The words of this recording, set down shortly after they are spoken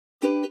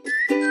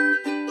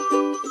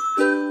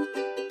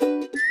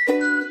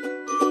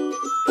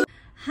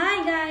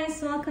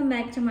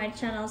welcome back to my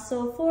channel.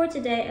 So for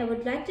today, I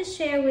would like to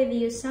share with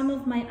you some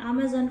of my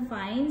Amazon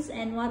finds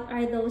and what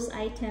are those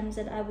items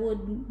that I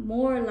would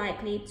more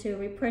likely to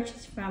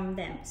repurchase from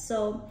them.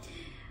 So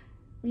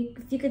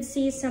if you could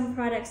see some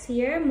products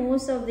here,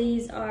 most of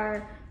these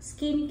are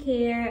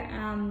skincare,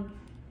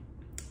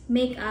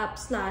 makeup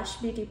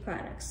 / beauty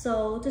products.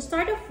 So to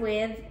start off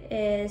with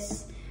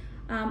is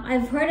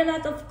I've heard a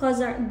lot of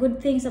good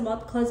things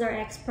about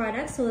COSRX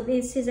products. So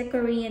this is a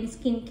Korean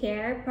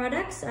skincare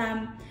products,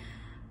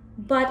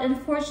 but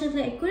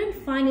unfortunately I couldn't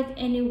find it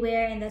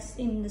anywhere in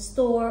the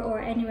store or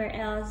anywhere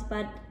else.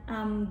 But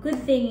good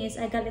thing is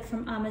I got it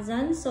from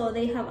Amazon. So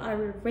they have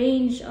a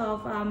range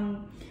of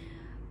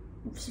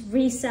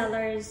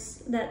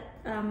resellers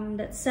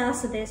that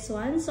sells this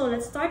one. So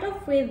let's start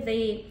off with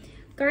the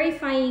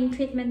clarifying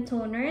treatment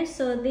toner.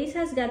 So this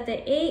has got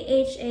the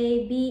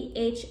AHA,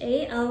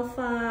 BHA,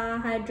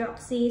 alpha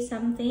hydroxy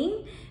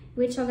something,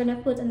 which I'm gonna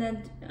put in the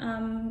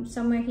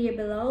somewhere here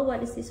below.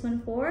 What is this one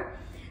for?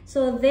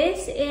 So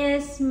this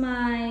is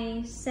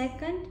my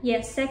second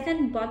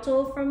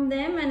bottle from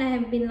them, and I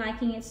have been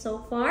liking it so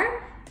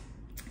far.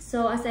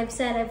 So as I've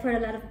said, I've heard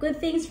a lot of good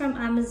things from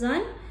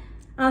Amazon.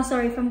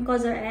 From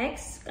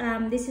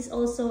COSRX. This is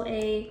also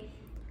a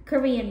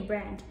Korean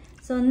brand.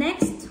 So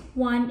next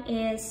one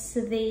is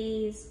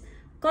the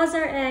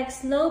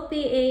COSRX Low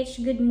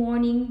pH Good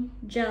Morning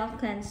Gel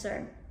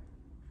Cleanser.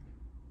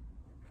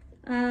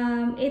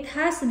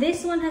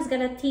 This one has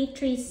got a tea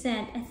tree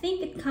scent. I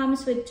think it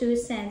comes with 2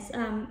 scents.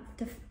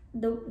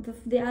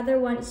 The other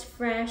one is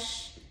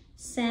fresh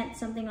scent,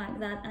 something like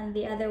that, and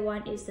the other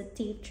one is the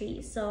tea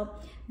tree. So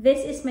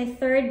this is my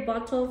 3rd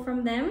bottle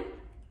from them.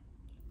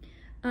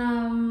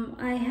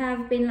 I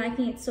have been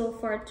liking it so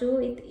far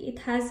too.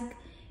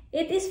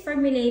 It is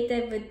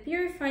formulated with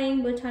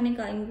purifying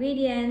botanical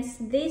ingredients.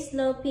 This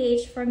low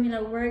pH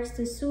formula works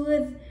to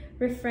soothe,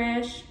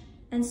 refresh,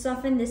 and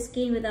soften the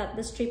skin without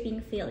the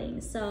stripping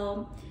feeling.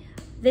 So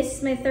this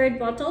is my 3rd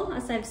bottle,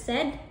 as I've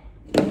said.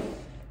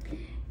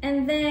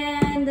 And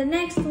then the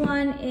next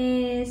one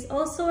is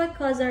also a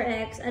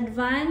COSRX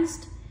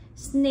Advanced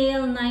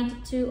Snail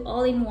 92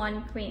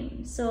 All-in-One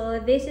Cream. So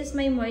this is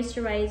my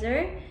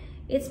moisturizer.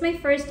 It's my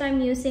first time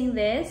using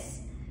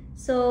this.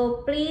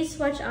 So please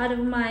watch out of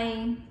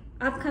my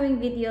upcoming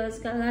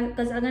videos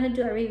because I'm gonna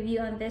do a review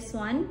on this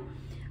one.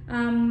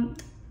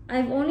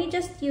 I've only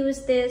just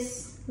used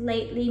this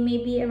lately,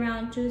 maybe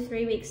around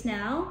 2-3 weeks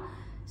now.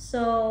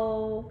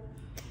 So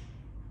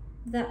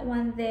that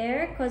one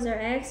there,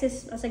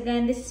 COSRX,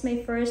 again, this is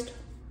my first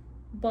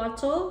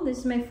bottle. This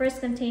is my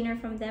first container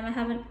from them. I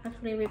haven't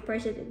actually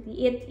repurchased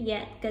it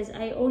yet because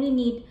I only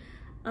need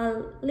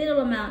a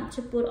little amount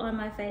to put on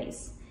my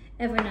face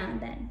every now and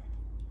then.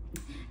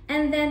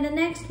 And then the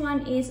next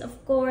one is,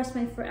 of course,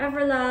 my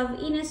forever love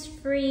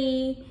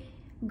Innisfree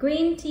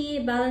Green Tea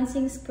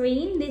Balancing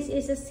Screen. This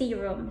is a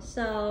serum.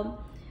 So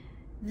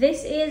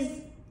this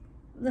is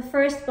the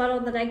first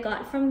bottle that I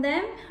got from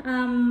them.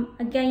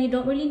 Again, you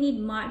don't really need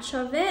much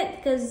of it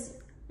because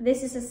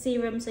this is a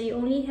serum, so you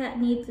only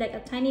need like a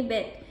tiny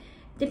bit.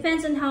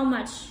 Depends on how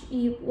much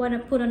you want to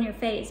put on your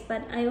face,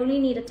 but I only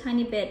need a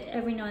tiny bit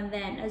every now and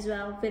then as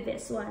well with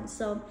this one.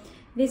 So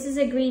this is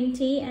a green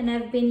tea, and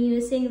I've been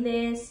using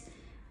this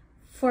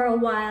for a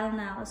while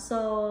now.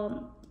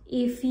 So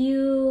if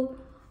you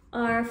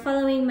are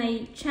following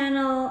my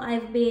channel,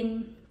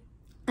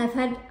 I've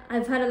had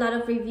a lot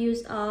of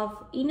reviews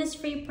of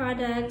Innisfree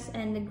products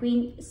and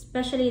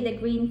especially the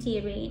green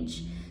tea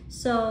range.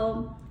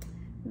 So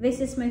this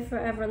is my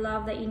forever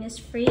love, the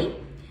Innisfree.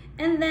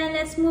 And then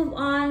let's move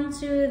on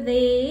to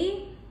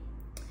the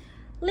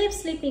lip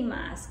sleeping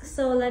mask.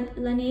 So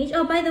Laneige.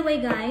 Oh, by the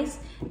way, guys,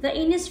 the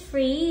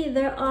Innisfree,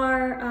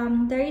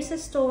 there is a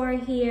store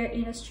here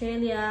in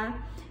Australia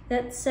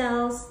that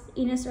sells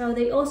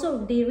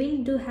Innisfree. They really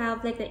do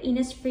have like the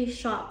Innisfree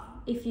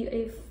shop if you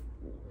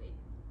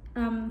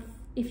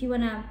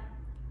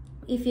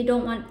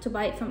don't want to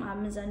buy it from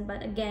Amazon.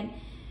 But again,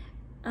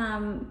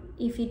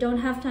 if you don't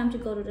have time to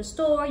go to the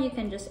store, you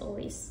can just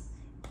always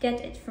get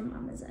it from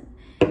Amazon.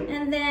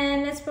 And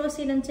then let's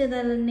proceed into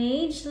the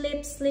Laneige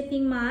lip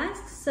sleeping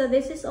mask. So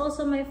this is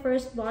also my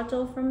first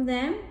bottle from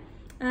them.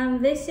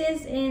 This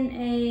is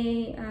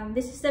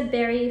this is the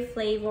berry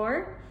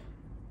flavor,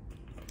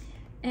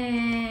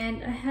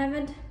 and I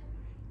haven't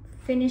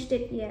finished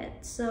it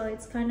yet. So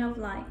it's kind of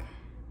like,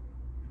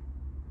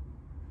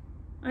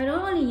 I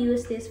don't only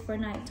use this for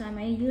nighttime.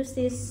 I use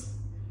this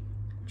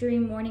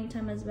during morning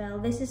time as well.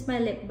 This is my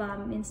lip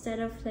balm instead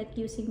of like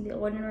using the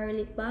ordinary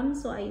lip balm,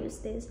 so I use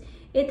this.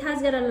 It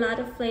has got a lot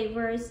of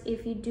flavors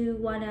if you do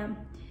want to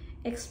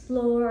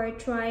explore or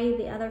try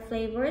the other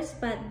flavors,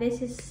 but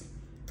this is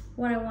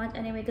what I want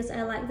anyway because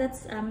I like that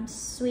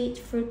sweet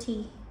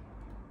fruity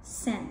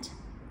scent.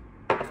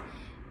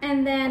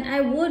 And then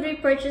I would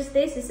repurchase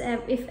this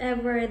if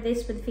ever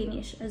this would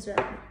finish as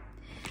well.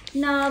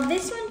 Now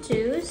this one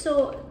too.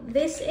 So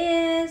this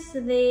is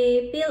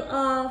the peel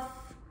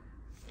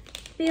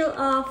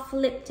off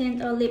lip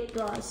tint or lip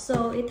gloss.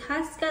 So it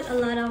has got a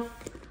lot of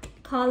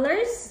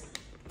colors,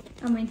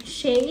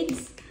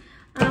 shades.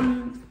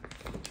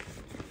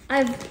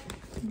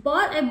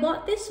 I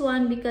bought this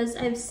one because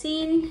I've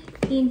seen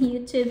in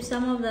YouTube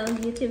some of the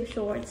YouTube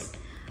shorts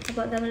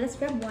about them. Let's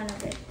grab one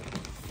of it.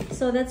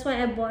 So that's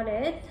why I bought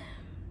it.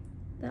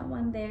 That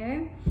one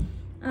there.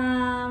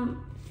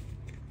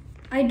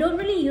 I don't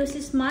really use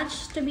this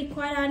much, to be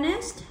quite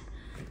honest.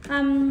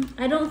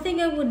 I don't think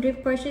I would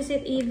repurchase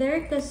it either,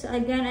 because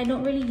again, I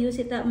don't really use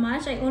it that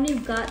much. I only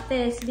got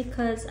this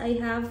because I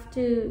have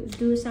to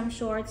do some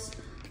shorts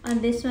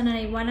on this one and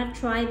I want to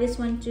try this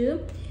one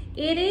too.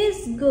 It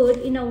is good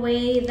in a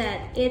way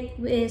that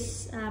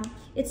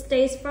it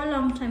stays for a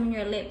long time in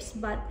your lips,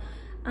 but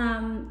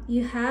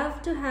you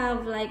have to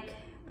have like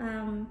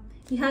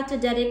you have to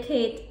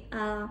dedicate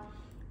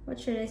what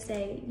should I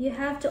say, you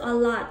have to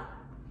allot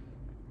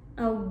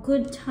a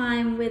good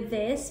time with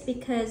this,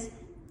 because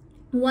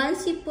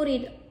once you put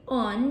it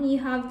on, you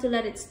have to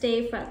let it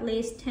stay for at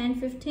least 10,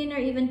 15 or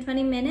even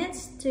 20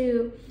 minutes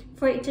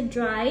for it to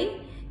dry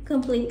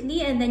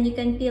completely, and then you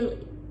can peel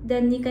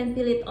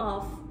it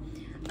off.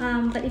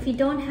 But if you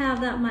don't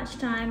have that much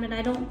time, and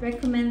I don't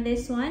recommend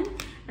this one,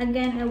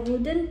 again, I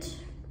wouldn't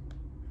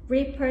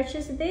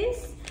repurchase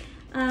this.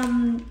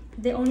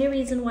 The only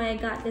reason why I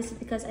got this is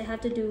because I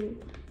have to do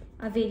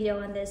a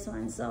video on this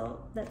one, so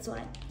that's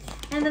why.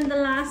 And then the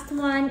last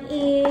one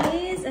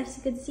is, as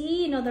you can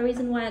see, you know the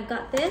reason why I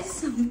got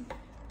this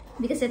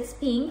because it's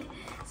pink.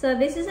 So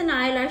this is an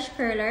eyelash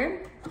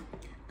curler.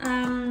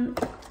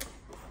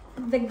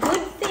 The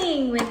good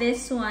thing with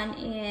this one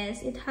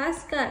is it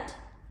has got,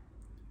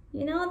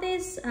 you know,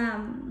 this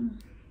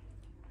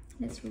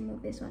let's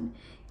remove this one,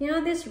 you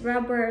know, this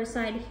rubber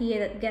side here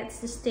that gets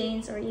the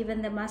stains or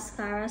even the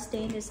mascara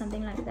stains or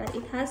something like that.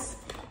 It has,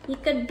 you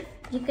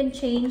can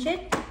change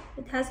it.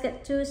 It has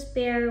got 2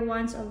 spare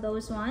ones of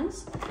those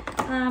ones.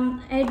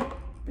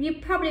 You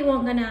probably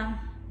won't gonna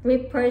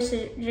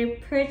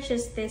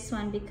repurchase this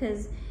one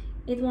because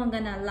it won't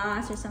gonna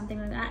last or something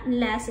like that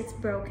unless it's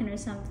broken or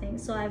something.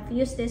 So I've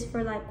used this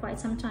for like quite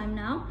some time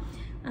now.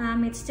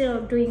 It's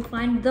still doing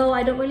fine, though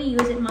I don't really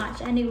use it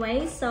much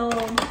anyway. So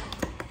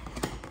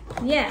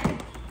yeah,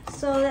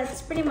 so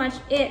that's pretty much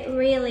it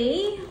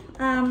really.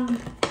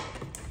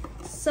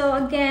 So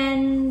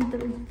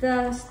again,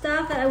 the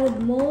stuff that I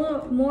would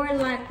more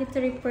likely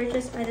to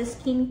repurchase are the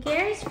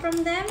skincares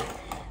from them,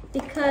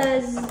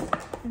 because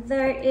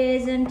there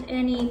isn't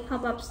any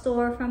pop-up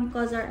store from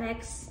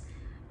CosRX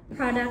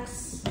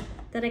products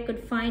that I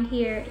could find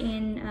here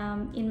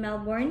in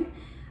Melbourne.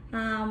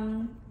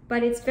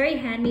 But it's very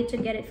handy to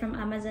get it from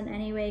Amazon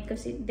anyway,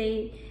 because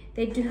they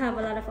do have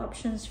a lot of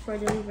options for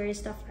delivery,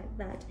 stuff like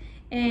that,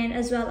 and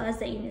as well as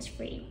the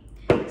Innisfree.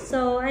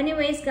 So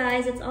anyways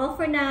guys, that's all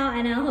for now,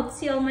 and I hope to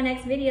see you all in my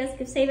next videos.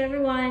 Keep safe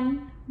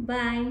everyone.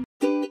 Bye.